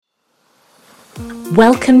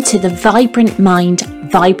Welcome to the Vibrant Mind,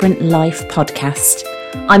 Vibrant Life podcast.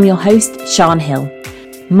 I'm your host, Sian Hill.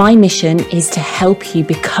 My mission is to help you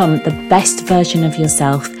become the best version of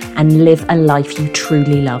yourself and live a life you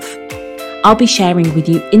truly love. I'll be sharing with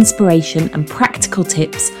you inspiration and practical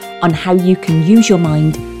tips on how you can use your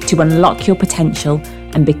mind to unlock your potential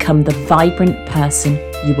and become the vibrant person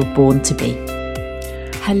you were born to be.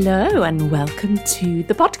 Hello and welcome to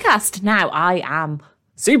the podcast. Now, I am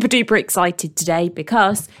super duper excited today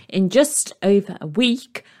because in just over a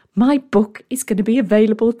week, my book is going to be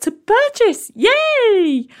available to purchase.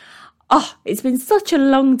 Yay! Oh, it's been such a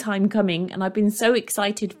long time coming and I've been so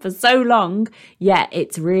excited for so long, yet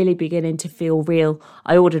it's really beginning to feel real.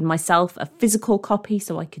 I ordered myself a physical copy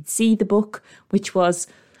so I could see the book, which was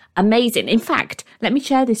amazing. In fact, let me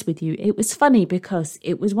share this with you. It was funny because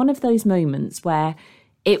it was one of those moments where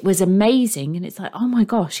it was amazing and it's like, oh my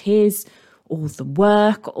gosh, here's all the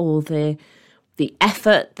work, all the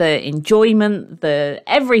effort, the enjoyment, the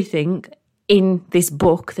everything in this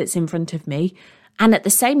book that's in front of me. And at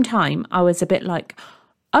the same time, I was a bit like,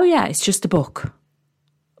 oh yeah, it's just a book.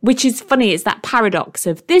 Which is funny, it's that paradox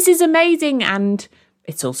of this is amazing and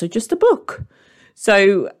it's also just a book.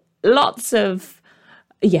 So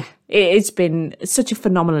it's been such a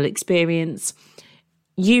phenomenal experience.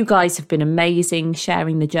 You guys have been amazing,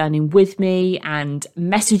 sharing the journey with me and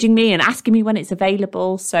messaging me and asking me when it's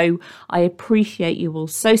available. So I appreciate you all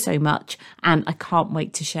so much. And I can't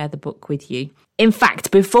wait to share the book with you. In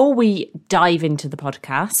fact, before we dive into the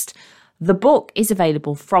podcast, the book is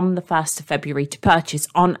available from the 1st of February to purchase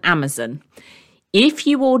on Amazon. If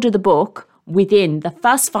you order the book within the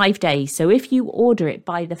first 5 days, so if you order it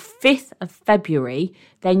by the 5th of February,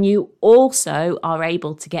 then you also are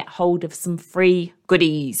able to get hold of some free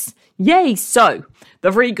goodies. Yay! So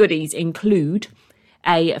the free goodies include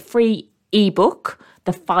a free ebook,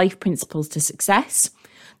 The 5 Principles to Success.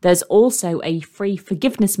 There's also a free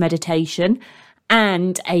forgiveness meditation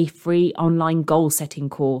and a free online goal setting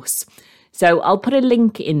course. So I'll put a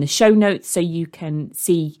link in the show notes so you can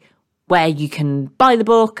see where you can buy the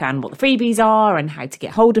book and what the freebies are and how to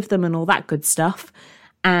get hold of them and all that good stuff.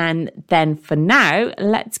 And then for now,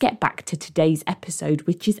 let's get back to today's episode,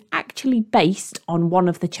 which is actually based on one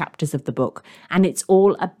of the chapters of the book. And it's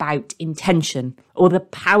all about intention, or the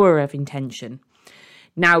power of intention.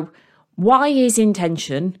 Now, why is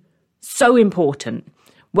intention so important?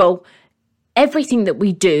 Well, everything that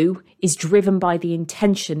we do is driven by the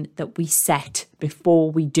intention that we set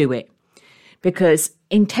before we do it. Because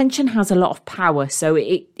intention has a lot of power. So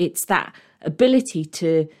it's that ability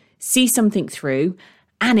to see something through,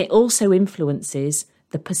 and it also influences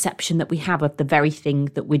the perception that we have of the very thing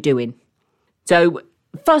that we're doing. So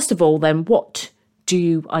first of all, then, what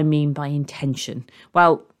do I mean by intention?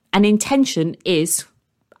 Well, an intention is,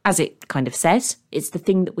 as it kind of says, it's the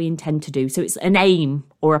thing that we intend to do. So it's an aim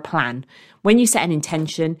or a plan. When you set an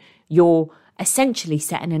intention, you're essentially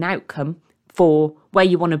setting an outcome for where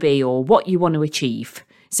you want to be or what you want to achieve.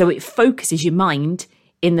 So it focuses your mind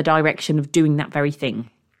in the direction of doing that very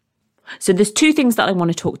thing. So there's 2 things that I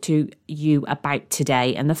want to talk to you about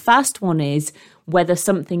today. And the first one is whether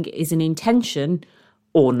something is an intention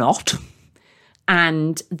or not.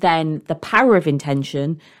 And then the power of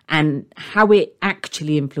intention and how it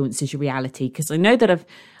actually influences your reality. Because I know that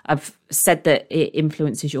I've said that it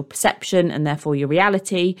influences your perception and therefore your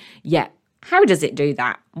reality. Yet, how does it do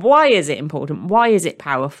that? Why is it important? Why is it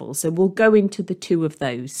powerful? So we'll go into the 2 of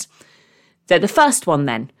those. So the first one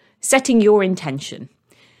then, setting your intention.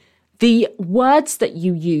 The words that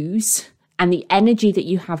you use and the energy that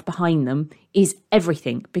you have behind them is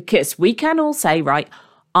everything. Because we can all say, right,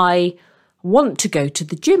 I want to go to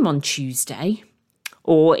the gym on Tuesday.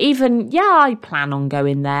 Or even, I plan on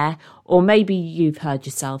going there. Or maybe you've heard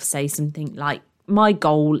yourself say something like, my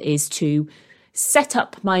goal is to set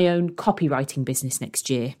up my own copywriting business next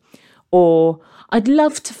year. Or I'd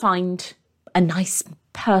love to find a nice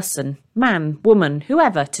person, man, woman,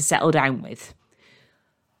 whoever to settle down with.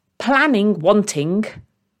 Planning, wanting,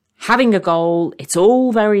 having a goal, it's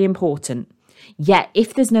all very important. Yet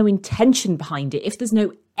if there's no intention behind it, if there's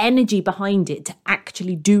no energy behind it to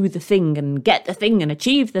actually do the thing and get the thing and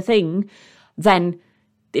achieve the thing, then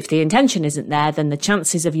if the intention isn't there, then the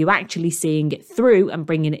chances of you actually seeing it through and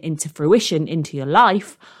bringing it into fruition into your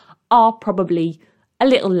life are probably a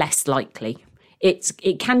little less likely.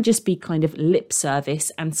 It can just be kind of lip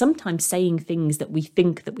service and sometimes saying things that we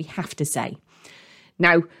think that we have to say.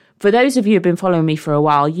 Now, for those of you who've been following me for a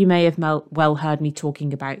while, you may have well heard me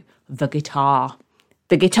talking about the guitar.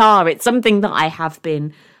 The guitar, it's something that I have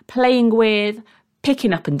been playing with,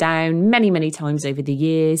 picking up and down many times over the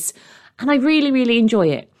years. And I really enjoy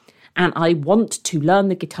it. and I want to learn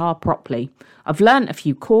the guitar properly. I've learned a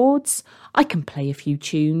few chords, I can play a few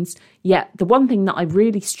tunes, yet the one thing that I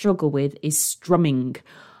really struggle with is strumming.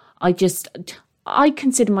 I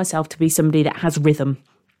consider myself to be somebody that has rhythm.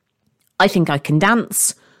 I think I can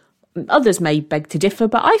dance. Others may beg to differ,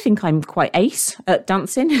 but I think I'm quite ace at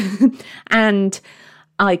dancing and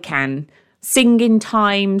I can sing in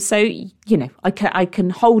time. So, I can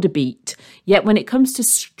hold a beat. Yet when it comes to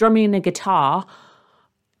strumming a guitar,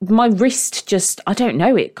 my wrist just, I don't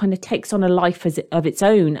know, it kind of takes on a life of its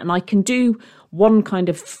own. And I can do one kind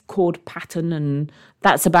of chord pattern and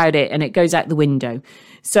that's about it. And it goes out the window.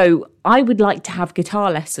 So I would like to have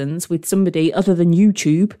guitar lessons with somebody other than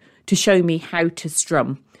YouTube to show me how to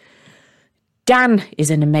strum. Dan,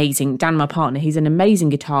 my partner, he's an amazing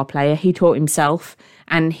guitar player. He taught himself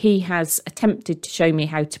and he has attempted to show me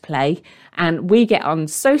how to play. And we get on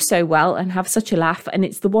so well and have such a laugh. And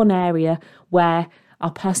it's the one area where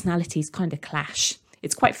our personalities kind of clash.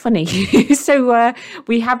 It's quite funny. So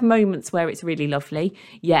we have moments where it's really lovely,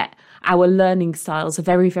 yet our learning styles are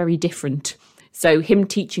very, very different. So him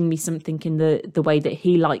teaching me something in the way that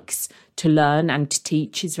he likes to learn and to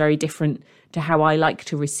teach is very different to how I like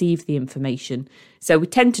to receive the information. So we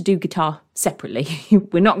tend to do guitar separately.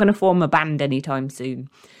 We're not going to form a band anytime soon.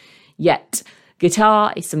 Yet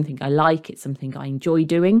guitar is something I like. It's something I enjoy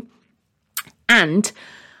doing. And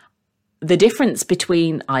the difference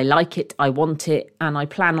between I like it, I want it, and I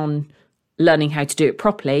plan on learning how to do it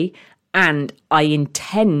properly, and I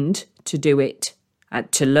intend to do it,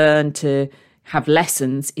 to learn, to have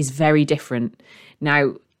lessons, is very different.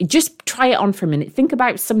 Now, just try it on for a minute. Think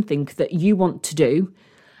about something that you want to do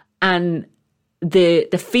and the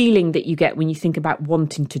feeling that you get when you think about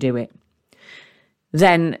wanting to do it.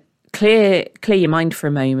 Then clear your mind for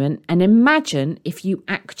a moment and imagine if you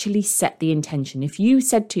actually set the intention. If you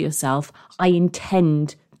said to yourself, I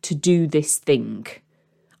intend to do this thing.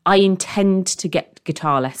 I intend to get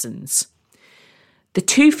guitar lessons. The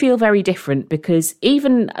two feel very different because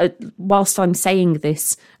even whilst I'm saying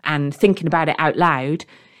this and thinking about it out loud,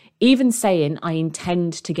 even saying I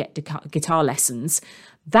intend to get guitar lessons,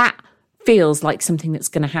 that feels like something that's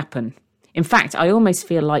going to happen. In fact, I almost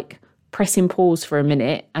feel like pressing pause for a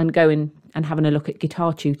minute and going and having a look at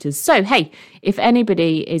guitar tutors. So, hey, if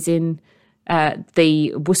anybody is in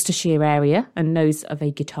the Worcestershire area and knows of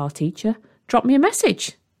a guitar teacher, drop me a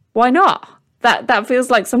message. Why not? That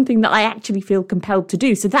feels like something that I actually feel compelled to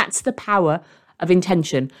do. So that's the power of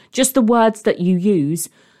intention. Just the words that you use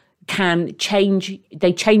can change.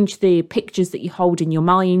 They change the pictures that you hold in your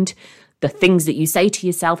mind, the things that you say to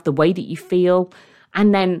yourself, the way that you feel,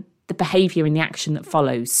 and then the behaviour and the action that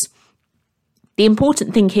follows. The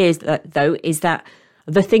important thing here, though, is that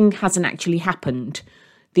the thing hasn't actually happened.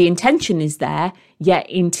 The intention is there, yet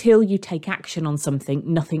until you take action on something,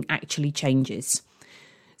 nothing actually changes.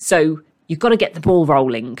 So you've got to get the ball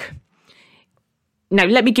rolling. Now,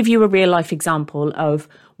 let me give you a real life example of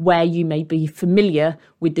where you may be familiar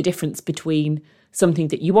with the difference between something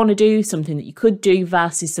that you want to do, something that you could do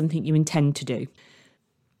versus something you intend to do.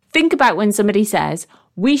 Think about when somebody says,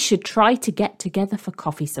 we should try to get together for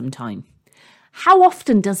coffee sometime. How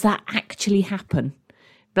often does that actually happen?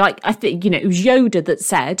 Like, I think, it was Yoda that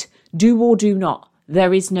said, do or do not.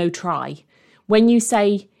 There is no try. When you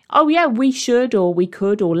say, oh yeah, we should, or we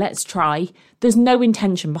could, or let's try, there's no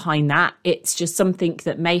intention behind that. It's just something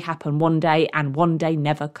that may happen one day and one day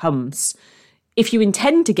never comes. If you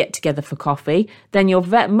intend to get together for coffee, then you're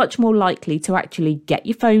much more likely to actually get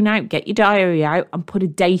your phone out, get your diary out and put a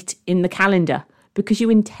date in the calendar because you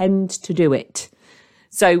intend to do it.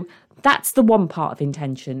 So that's the one part of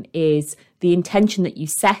intention, is the intention that you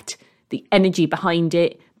set, the energy behind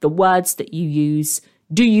it, the words that you use.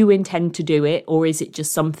 Do you intend to do it, or is it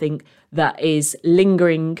just something that is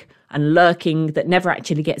lingering and lurking that never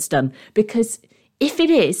actually gets done? Because if it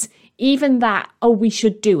is, even that, oh, we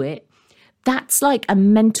should do it, that's like a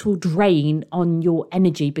mental drain on your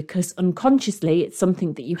energy because unconsciously it's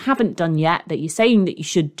something that you haven't done yet, that you're saying that you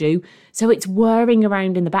should do. So it's whirring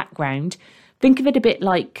around in the background. Think of it a bit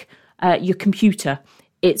like your computer.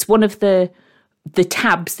 It's one of the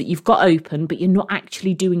tabs that you've got open, but you're not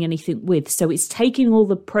actually doing anything with. So it's taking all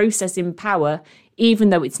the processing power, even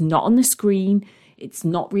though it's not on the screen, it's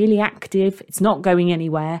not really active, it's not going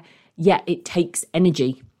anywhere, yet it takes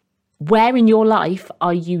energy. Where in your life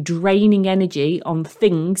are you draining energy on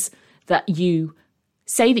things that you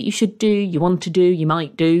say that you should do, you want to do, you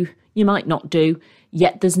might not do,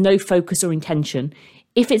 yet there's no focus or intention?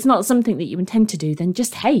 If it's not something that you intend to do, then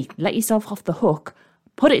just, hey, let yourself off the hook.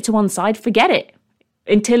 Put it to one side, forget it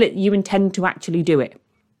until you intend to actually do it.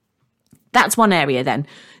 That's one area then.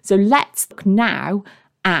 So let's look now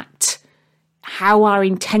at how our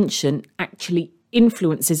intention actually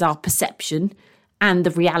influences our perception and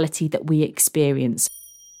the reality that we experience.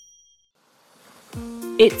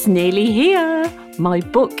 It's nearly here. My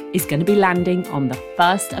book is going to be landing on the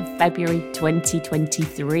 1st of February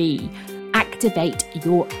 2023. Activate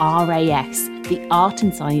Your RAS, the art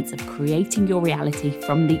and science of creating your reality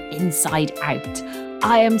from the inside out.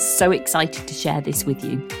 I am so excited to share this with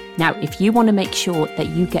you. Now, if you want to make sure that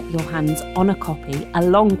you get your hands on a copy,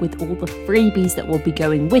 along with all the freebies that will be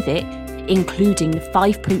going with it, including the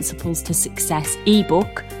 5 Principles to Success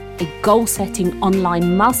ebook, a goal-setting online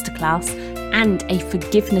masterclass, and a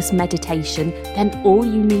forgiveness meditation, then all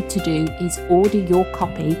you need to do is order your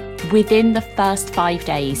copy within the first 5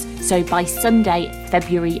 days, so by Sunday,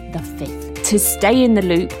 February the 5th. To stay in the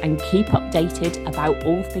loop and keep updated about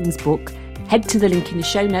all things book, head to the link in the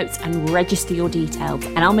show notes and register your details,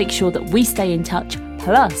 and I'll make sure that we stay in touch.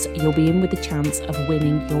 Plus, you'll be in with the chance of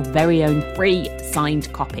winning your very own free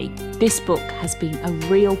signed copy. This book has been a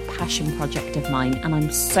real passion project of mine, and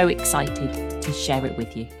I'm so excited to share it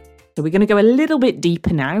with you. So we're going to go a little bit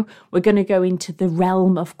deeper now. We're going to go into the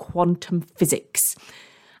realm of quantum physics.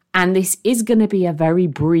 And this is going to be a very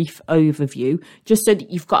brief overview, just so that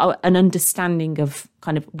you've got an understanding of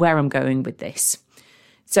kind of where I'm going with this.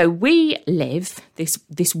 So we live,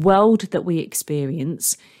 this world that we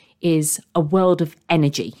experience is a world of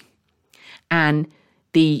energy. And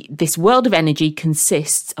this world of energy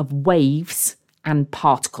consists of waves and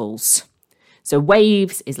particles. So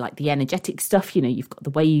waves is like the energetic stuff, you've got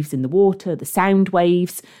the waves in the water, the sound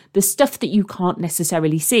waves, the stuff that you can't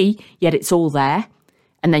necessarily see, yet it's all there.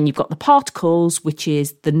 And then you've got the particles, which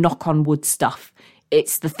is the knock-on wood stuff.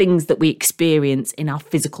 It's the things that we experience in our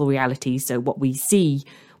physical reality. So what we see,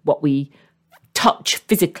 what we touch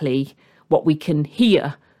physically, what we can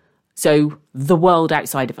hear. So the world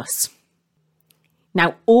outside of us.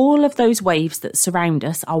 Now, all of those waves that surround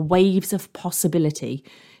us are waves of possibility.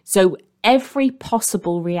 So every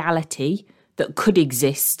possible reality that could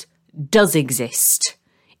exist does exist.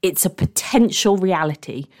 It's a potential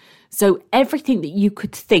reality. So everything that you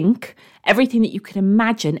could think, everything that you could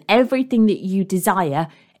imagine, everything that you desire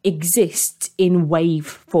exists in wave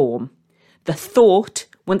form. The thought,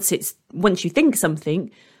 once you think something,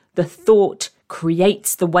 the thought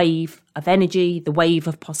creates the wave of energy, the wave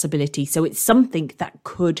of possibility. So it's something that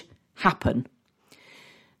could happen.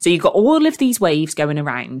 So you've got all of these waves going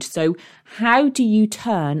around. So how do you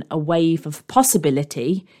turn a wave of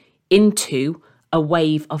possibility into a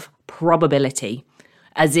wave of probability,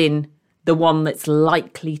 as in the one that's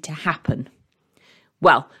likely to happen?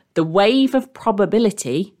 Well, the wave of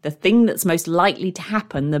probability, the thing that's most likely to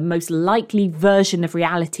happen, the most likely version of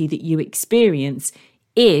reality that you experience,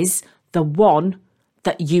 is the one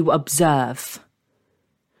that you observe.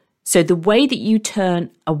 So the way that you turn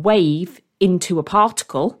a wave into a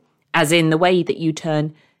particle, as in the way that you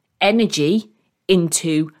turn energy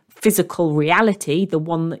into physical reality, the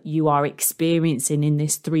one that you are experiencing in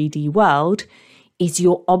this 3D world, is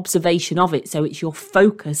your observation of it. So it's your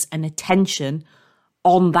focus and attention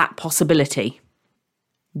on that possibility.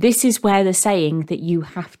 This is where they're saying that you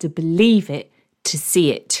have to believe it to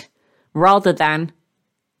see it, rather than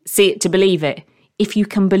see it to believe it. If you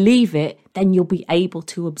can believe it, then you'll be able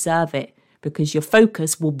to observe it, because your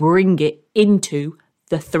focus will bring it into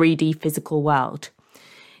the 3D physical world.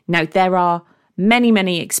 Now, there are many,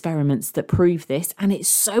 many experiments that prove this, and it's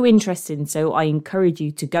so interesting. So I encourage you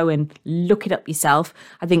to go and look it up yourself.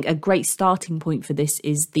 I think a great starting point for this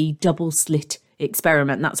is the double slit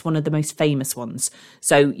experiment. That's one of the most famous ones.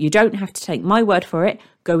 So you don't have to take my word for it.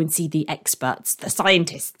 Go and see the experts, the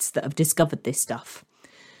scientists that have discovered this stuff.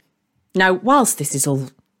 Now, whilst this is all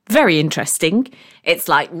very interesting, it's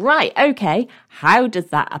like, right, okay, how does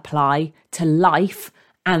that apply to life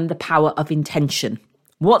and the power of intention?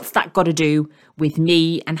 What's that got to do with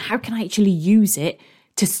me, and how can I actually use it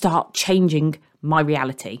to start changing my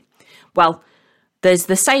reality? Well, there's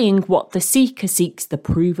the saying, what the seeker seeks, the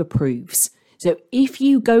prover proves. So if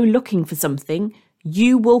you go looking for something,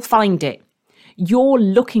 you will find it. You're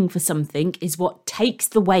looking for something is what takes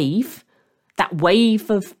the wave, that wave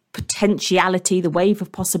of potentiality, the wave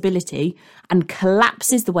of possibility, and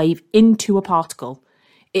collapses the wave into a particle.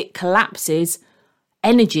 It collapses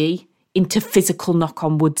energy into physical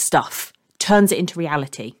knock-on wood stuff, turns it into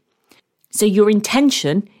reality. So your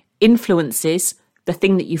intention influences the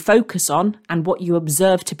thing that you focus on and what you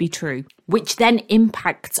observe to be true, which then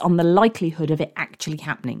impacts on the likelihood of it actually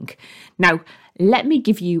happening. Now, let me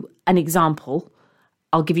give you an example.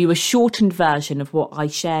 I'll give you a shortened version of what I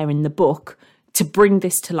share in the book to bring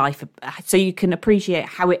this to life so you can appreciate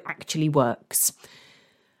how it actually works.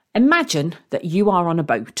 Imagine that you are on a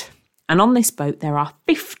boat And on this boat, there are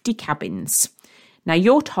 50 cabins. Now,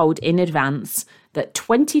 you're told in advance that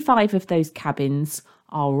 25 of those cabins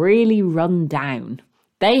are really run down.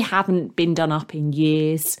 They haven't been done up in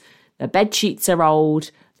years. The bed sheets are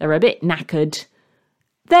old. They're a bit knackered.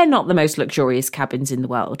 They're not the most luxurious cabins in the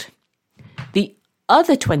world. The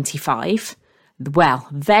other 25, well,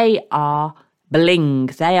 they are bling.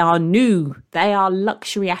 They are new. They are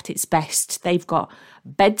luxury at its best. They've got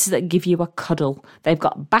beds that give you a cuddle. They've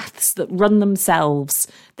got baths that run themselves.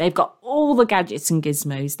 They've got all the gadgets and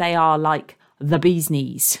gizmos. They are like the bee's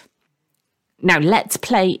knees. Now, let's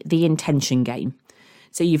play the intention game.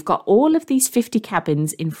 So you've got all of these 50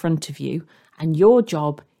 cabins in front of you, and your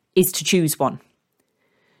job is to choose one.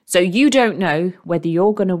 So you don't know whether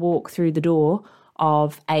you're going to walk through the door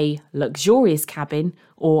of a luxurious cabin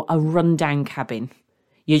or a rundown cabin.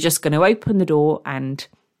 You're just going to open the door and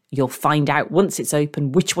you'll find out once it's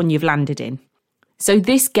open which one you've landed in. So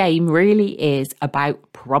this game really is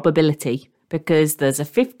about probability, because there's a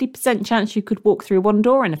 50% chance you could walk through one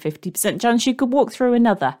door and a 50% chance you could walk through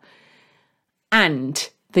another. And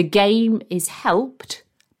the game is helped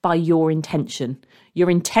by your intention. Your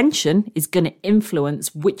intention is going to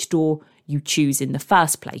influence which door you choose in the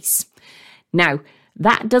first place. Now,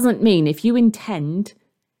 that doesn't mean if you intend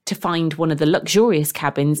to find one of the luxurious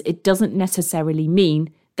cabins, it doesn't necessarily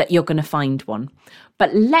mean that you're going to find one.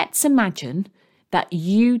 But let's imagine that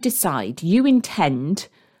you decide, you intend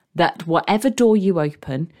that whatever door you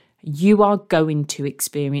open, you are going to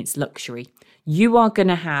experience luxury. You are going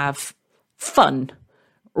to have fun,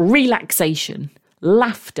 relaxation,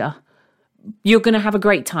 laughter. You're going to have a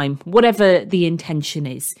great time, whatever the intention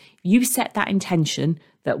is. You set that intention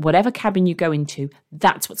that whatever cabin you go into,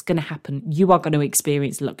 that's what's going to happen. You are going to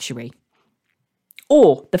experience luxury.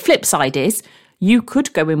 Or the flip side is, you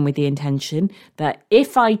could go in with the intention that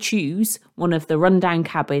if I choose one of the rundown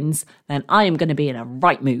cabins, then I am going to be in a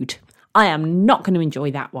right mood. I am not going to enjoy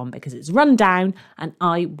that one because it's run down and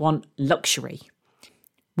I want luxury.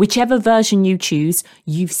 Whichever version you choose,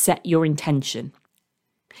 you've set your intention.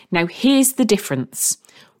 Now, here's the difference.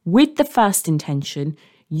 With the first intention,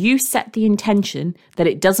 you set the intention that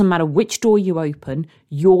it doesn't matter which door you open,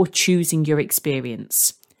 you're choosing your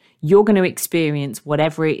experience. You're going to experience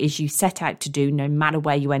whatever it is you set out to do, no matter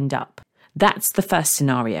where you end up. That's the first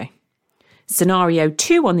scenario. Scenario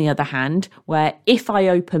 2, on the other hand, where if I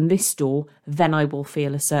open this door, then I will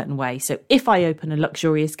feel a certain way. So if I open a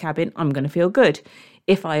luxurious cabin, I'm going to feel good.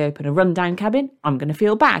 If I open a rundown cabin, I'm going to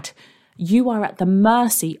feel bad. You are at the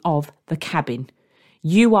mercy of the cabin.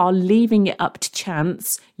 You are leaving it up to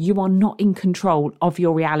chance. You are not in control of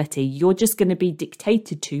your reality. You're just going to be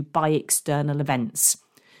dictated to by external events.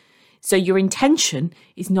 So your intention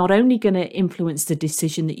is not only going to influence the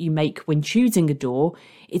decision that you make when choosing a door,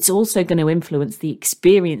 it's also going to influence the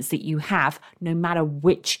experience that you have no matter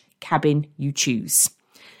which cabin you choose.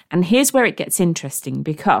 And here's where it gets interesting,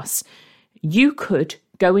 because you could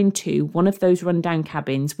go into one of those rundown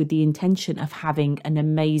cabins with the intention of having an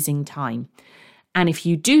amazing time. And if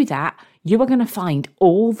you do that, you are going to find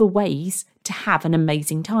all the ways to have an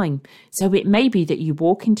amazing time. So it may be that you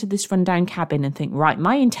walk into this rundown cabin and think, right,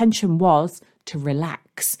 my intention was to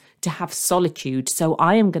relax, to have solitude. So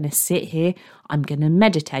I am going to sit here, I'm going to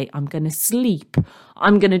meditate, I'm going to sleep,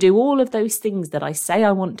 I'm going to do all of those things that I say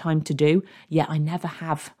I want time to do, yet I never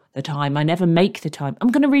have the time, I never make the time. I'm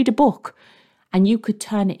going to read a book. And you could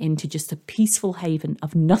turn it into just a peaceful haven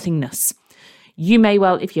of nothingness. You may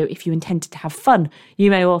well, if you intended to have fun, you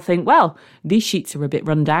may well think, well, these sheets are a bit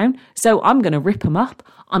run down, so I'm going to rip them up,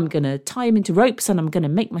 I'm going to tie them into ropes, and I'm going to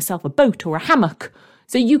make myself a boat or a hammock.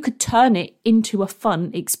 So you could turn it into a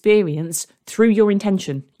fun experience through your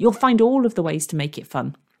intention. You'll find all of the ways to make it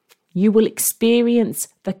fun. You will experience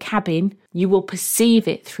the cabin, you will perceive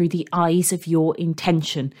it through the eyes of your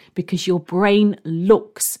intention, because your brain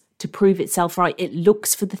looks to prove itself right. It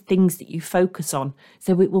looks for the things that you focus on,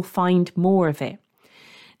 so it will find more of it.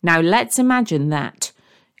 Now, let's imagine that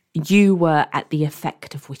you were at the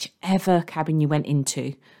effect of whichever cabin you went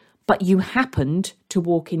into, but you happened to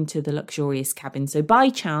walk into the luxurious cabin. So by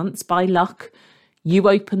chance, by luck, you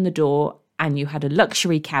opened the door and you had a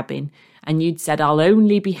luxury cabin, and you'd said, I'll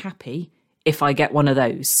only be happy if I get one of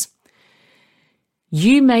those.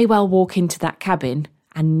 You may well walk into that cabin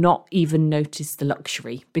and not even notice the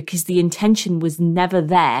luxury, because the intention was never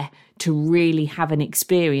there to really have an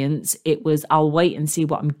experience. It was, I'll wait and see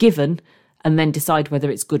what I'm given and then decide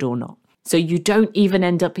whether it's good or not. So you don't even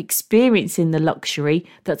end up experiencing the luxury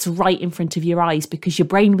that's right in front of your eyes, because your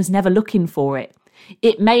brain was never looking for it.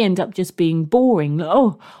 It may end up just being boring.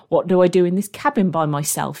 Oh, what do I do in this cabin by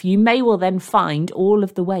myself? You may well then find all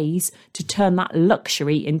of the ways to turn that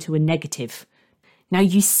luxury into a negative. Now,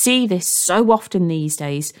 you see this so often these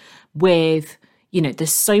days with,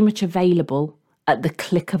 there's so much available at the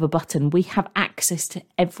click of a button. We have access to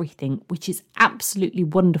everything, which is absolutely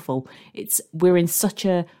wonderful. We're in such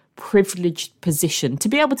a privileged position to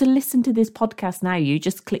be able to listen to this podcast now. You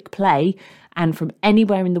just click play, and from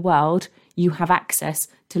anywhere in the world, you have access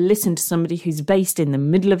to listen to somebody who's based in the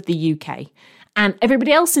middle of the UK. And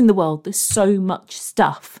everybody else in the world, there's so much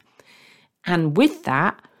stuff. And with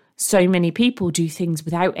that, so many people do things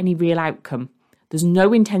without any real outcome. There's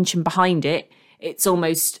no intention behind it. It's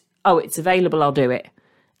almost, it's available, I'll do it.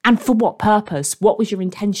 And for what purpose? What was your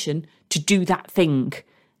intention to do that thing?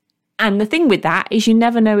 And the thing with that is you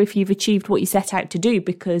never know if you've achieved what you set out to do,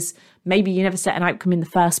 because maybe you never set an outcome in the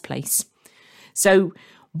first place. So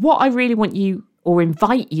what I really want you, or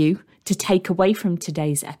invite you, to take away from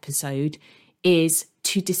today's episode is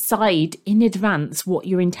to decide in advance what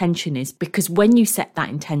your intention is, because when you set that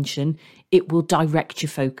intention, it will direct your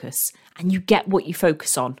focus and you get what you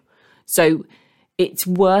focus on. So it's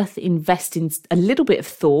worth investing a little bit of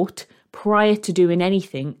thought prior to doing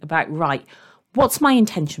anything about, right, what's my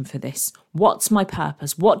intention for this? What's my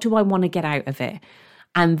purpose? What do I want to get out of it?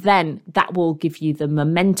 And then that will give you the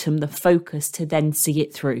momentum, the focus to then see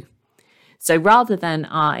it through. So rather than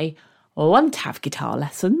I want to have guitar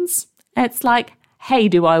lessons, it's like, hey,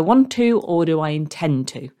 do I want to or do I intend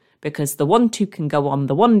to? Because the want to can go on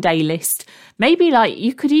the one day list. Maybe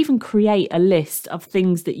you could even create a list of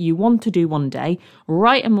things that you want to do one day,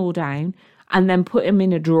 write them all down and then put them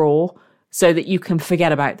in a drawer so that you can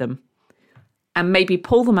forget about them. And maybe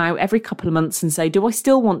pull them out every couple of months and say, do I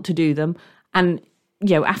still want to do them? And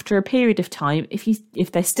after a period of time,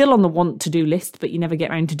 if they're still on the want to do list, but you never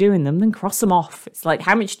get around to doing them, then cross them off. It's like,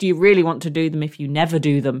 how much do you really want to do them if you never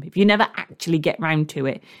do them? If you never actually get round to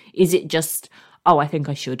it? Is it just, I think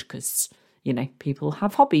I should because, people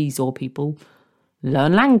have hobbies or people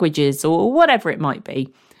learn languages or whatever it might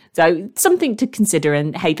be. So something to consider.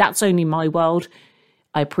 And hey, that's only my world.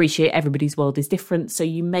 I appreciate everybody's world is different. So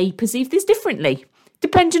you may perceive this differently,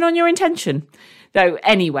 depending on your intention. So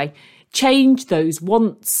anyway, change those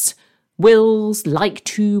wants, wills, like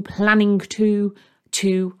to, planning to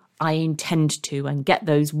I intend to, and get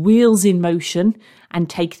those wheels in motion and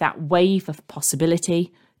take that wave of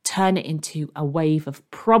possibility, turn it into a wave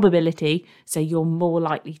of probability, so you're more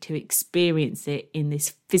likely to experience it in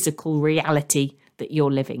this physical reality that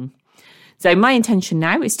you're living. So my intention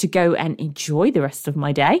now is to go and enjoy the rest of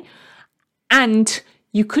my day. And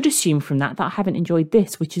you could assume from that I haven't enjoyed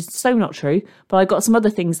this, which is so not true, but I've got some other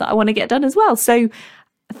things that I want to get done as well. So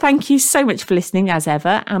thank you so much for listening as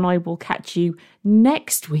ever. And I will catch you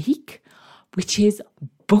next week, which is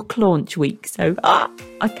book launch week. So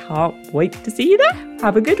I can't wait to see you there.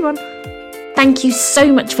 Have a good one. Thank you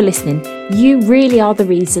so much for listening. You really are the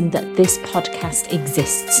reason that this podcast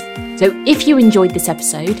exists. So if you enjoyed this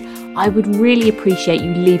episode, I would really appreciate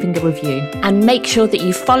you leaving a review, and make sure that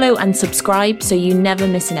you follow and subscribe so you never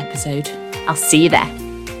miss an episode. I'll see you there.